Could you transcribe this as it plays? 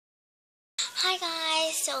Hi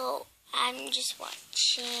guys, so I'm just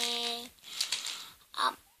watching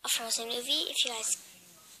a Frozen movie. If you guys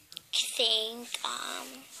think,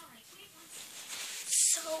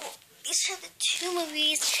 so these are the two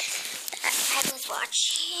movies that I was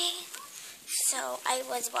watching. So I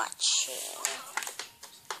was watching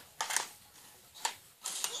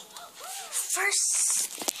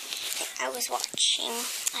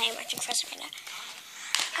I am watching Frozen right now.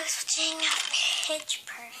 I was watching Pitch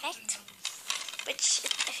Perfect, which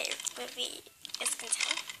is my favorite movie, as you can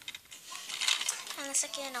tell. And the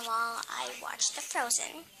second of all, I watched The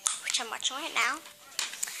Frozen, which I'm watching right now.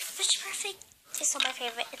 Pitch Perfect is one of my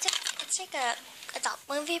favorite. It's like a adult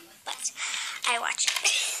movie, but I watch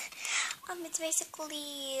it. It's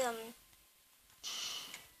basically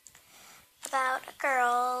about a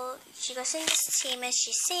girl. She goes in this team and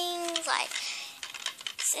she sings like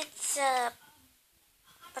it's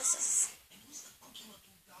what is this?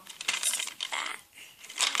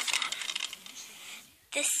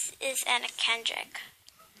 This is Anna Kendrick.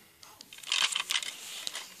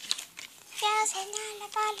 I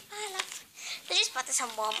just bought this on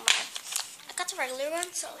Walmart. I got the regular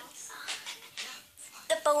one, so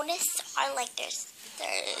the bonus are like there's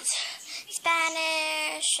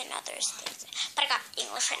Spanish and others things. But I got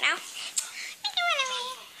English right now.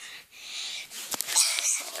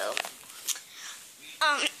 So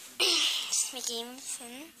just making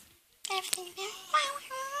everything there.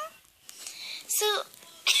 So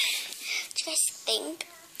what you guys think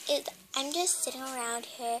is I'm just sitting around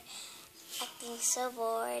here acting so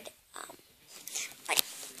bored. But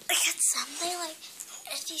I got something like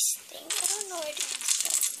these things. I don't know where to go.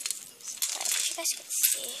 But if you guys can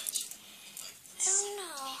see, I don't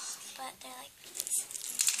know, but they're like this.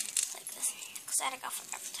 Because I had to go for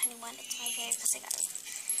Forever 21. It's my favorite because I got it.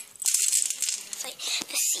 It's like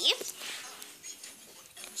the sea.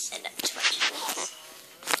 And too much.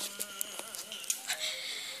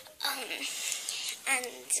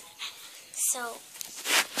 And so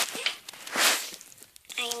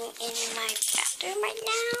I'm in my bathroom right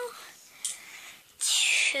now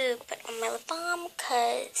to put on my lip balm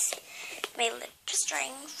because my lip is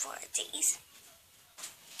drying for days.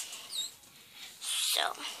 So,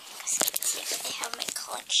 I have my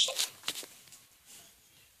collection.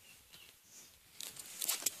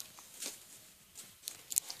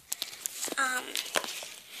 I'm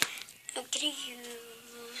gonna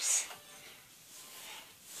use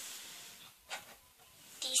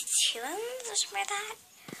these two ones or something like that,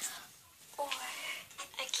 or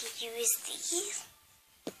I could use these,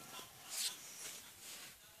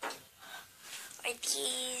 or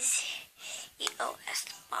these EOS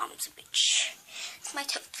bombs, which is my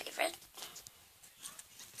top favorite.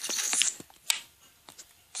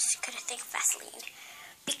 Just gonna think Vaseline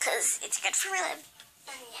because it's good for my lip.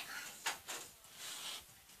 And yeah,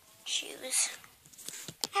 shoes.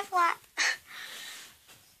 I have a lot.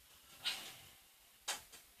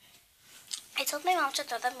 I told my mom to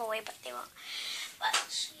throw them away, but they won't. But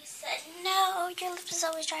she said, no, your lip is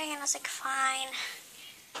always drying. And I was like, fine.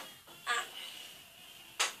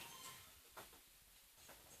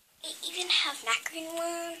 I even have macaroon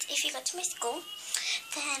ones. If you go to my school,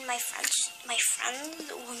 then my friends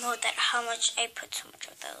will know that how much I put so much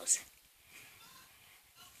of those.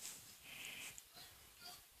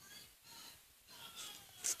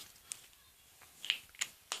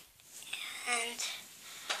 And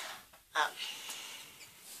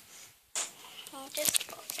just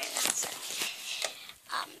go there. That's it.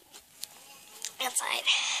 Outside.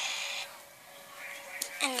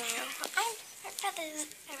 And now I'd rather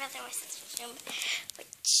my sister's room,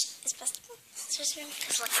 which is best my sister's room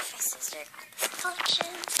because look, my sister got this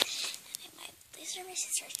collection. And these are my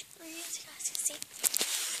sister's rooms, you guys can see.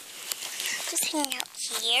 Just hanging out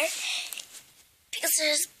here because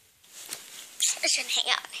I shouldn't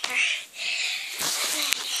hang out here.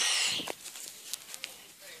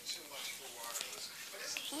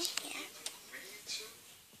 Okay, yeah.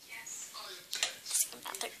 Just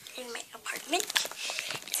about in my apartment.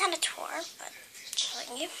 It's not a tour, but I'm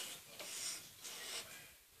showing you.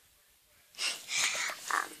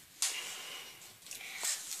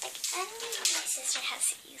 Like, I don't know if my sister has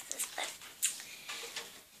to use this, but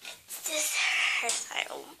it's just her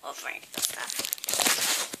style of wearing the stuff.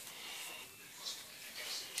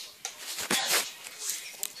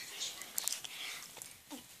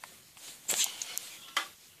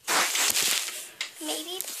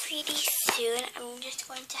 Maybe pretty soon I'm just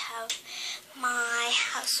going to have my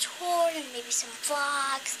house tour and maybe some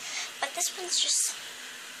vlogs, but this one's just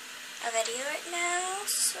a video right now,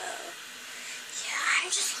 so yeah,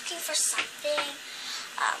 I'm just looking for something.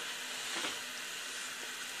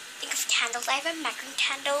 Think of candles. I have a macaron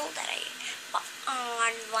candle that I bought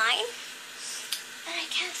online, and I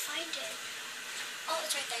can't find it. Oh,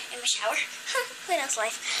 it's right there in my shower. Who knows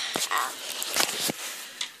life?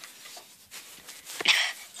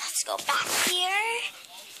 Let's go back here,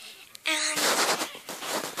 and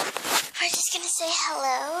we're just gonna say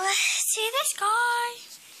hello to this guy.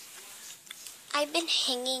 I've been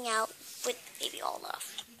hanging out with baby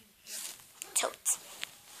Olaf. Totes.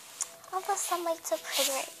 All the sunlight's so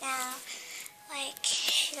pretty right now. Like,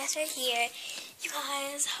 you guys are here. You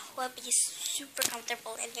guys will be super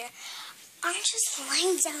comfortable in here. I'm just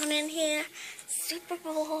lying down in here, super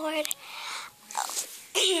bored.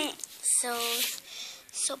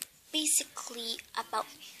 So basically about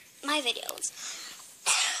my videos.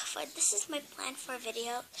 But this is my plan for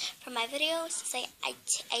my videos. Is I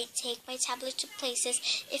take my tablet to places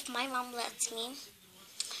if my mom lets me.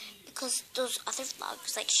 Because those other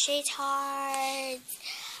vlogs like Shade Hearts,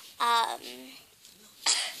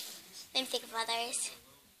 let me think of others.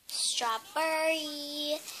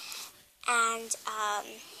 Strawberry, and I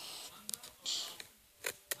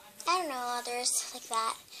don't know, others like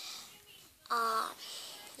that.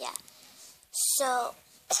 Yeah. So,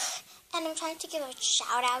 and I'm trying to give a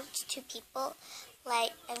shout out to people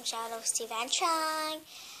like shout out to Van Chung,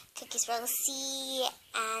 Cookies Rosie,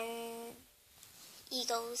 and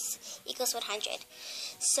Eagles 100.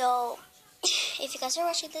 So, if you guys are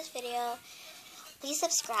watching this video, please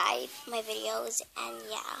subscribe my videos, and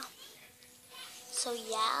yeah. So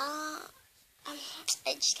yeah, I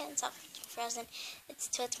just can't stop thinking Frozen. It's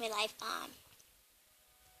towards my life.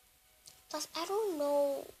 Plus, I don't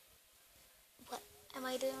know what am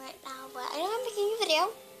I doing right now, but I know I'm making a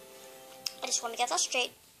video. I just want to get that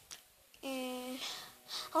straight. I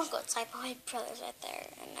want to go outside, but my brother's right there,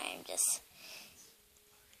 and I'm just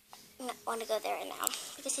not want to go there right now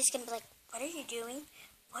because he's gonna be like, "What are you doing?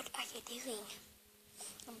 What are you doing?"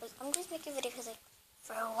 I'm just making a video because, like,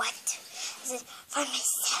 for what? Is it for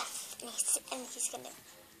myself? And he's gonna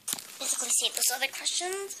basically say those other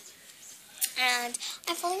questions. And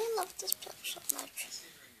I'm falling in love with this pillow so much.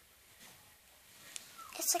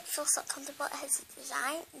 It's like feels so comfortable. It has a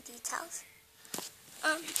design and details.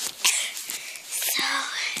 So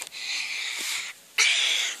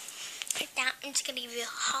right now I'm just gonna give you a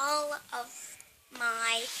haul of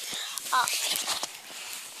my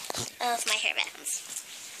hairbands.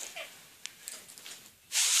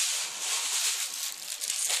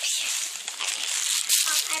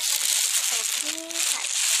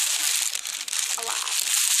 A lot.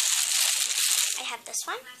 I have this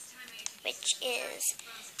one, which is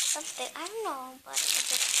something, I don't know, but it's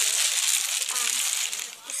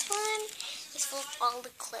this one is full of all the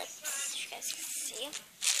clips, you guys can see.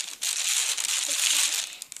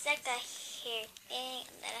 It's like a hair thing,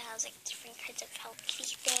 and then it has like different kinds of Hello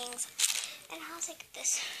Kitty things, and it has like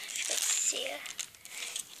this, you guys see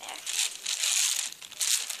there.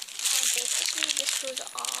 And basically this was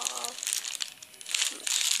all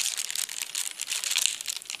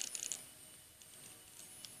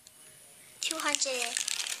 $293.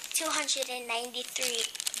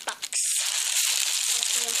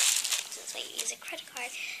 Since I use a credit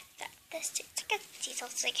card, this to get the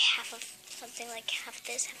details, it's like half of something, like half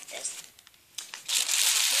this, half this.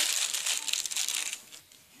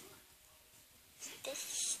 This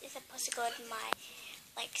is supposed to go in my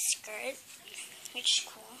like skirt, which is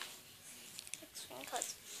cool. Because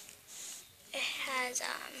it has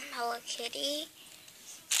Hello Kitty.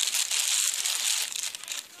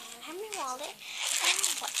 And I have my wallet. I don't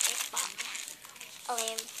know what I bought. A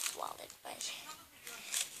lame wallet, but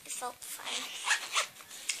it felt fun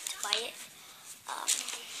to buy it.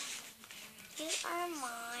 These are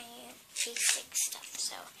my basic stuff.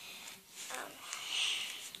 So,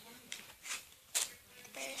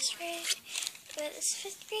 what is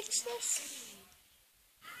 5th grade is this?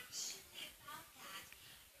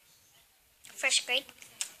 1st grade,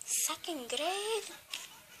 2nd grade,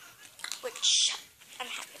 which I'm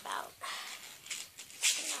happy about.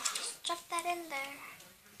 Shove that in there.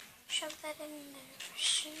 Shove that in there.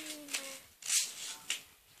 Shove in there.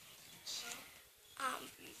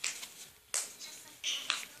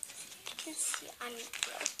 You can see I'm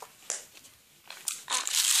broke.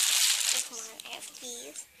 Come on, I have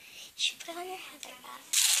these. You should put it on your head like that.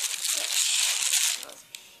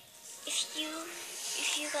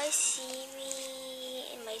 If you guys see me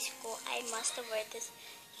in my school, I must have worn this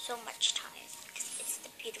so much time because it's the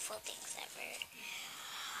beautiful things ever.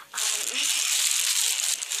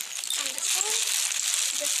 And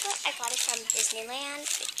this one I got it from Disneyland,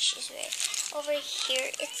 which is where over here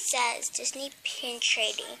it says Disney pin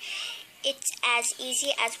trading. It's as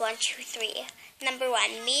easy as 1, 2, 3. Number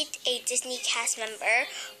 1, meet a Disney cast member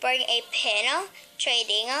wearing a pin,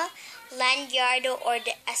 trading, lanyard, or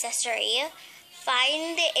the accessory.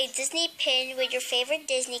 Find a Disney pin with your favorite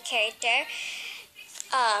Disney character,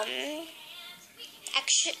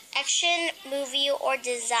 action movie, or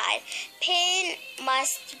design. Pin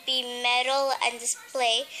must be metal and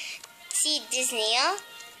display "See Disney"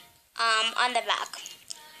 on the back.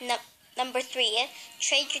 Number 3,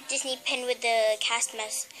 trade your Disney pin with the cast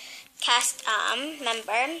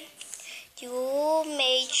member. You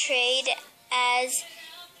may trade as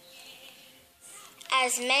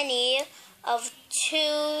many of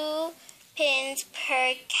 2 pins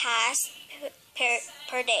per cast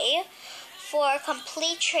per day. For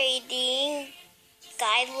complete trading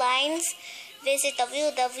guidelines, visit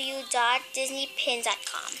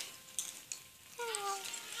www.disneypins.com.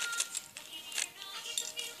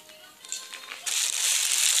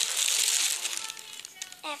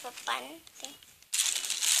 I have a bun thing.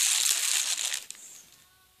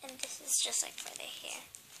 And this is just like for the hair.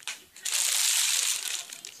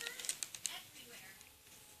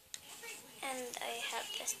 And I have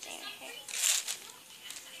this thing here.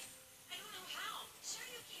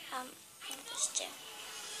 And this too.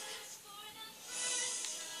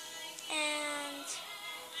 And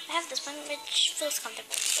I have this one which feels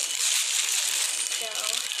comfortable too. So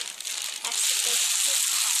that's basically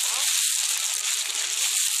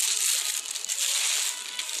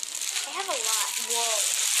I have a lot. Whoa.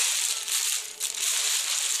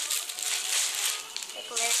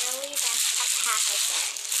 Like literally that's half of it.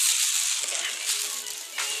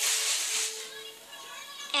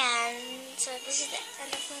 And so this is the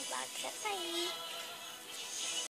end of my vlog. Bye.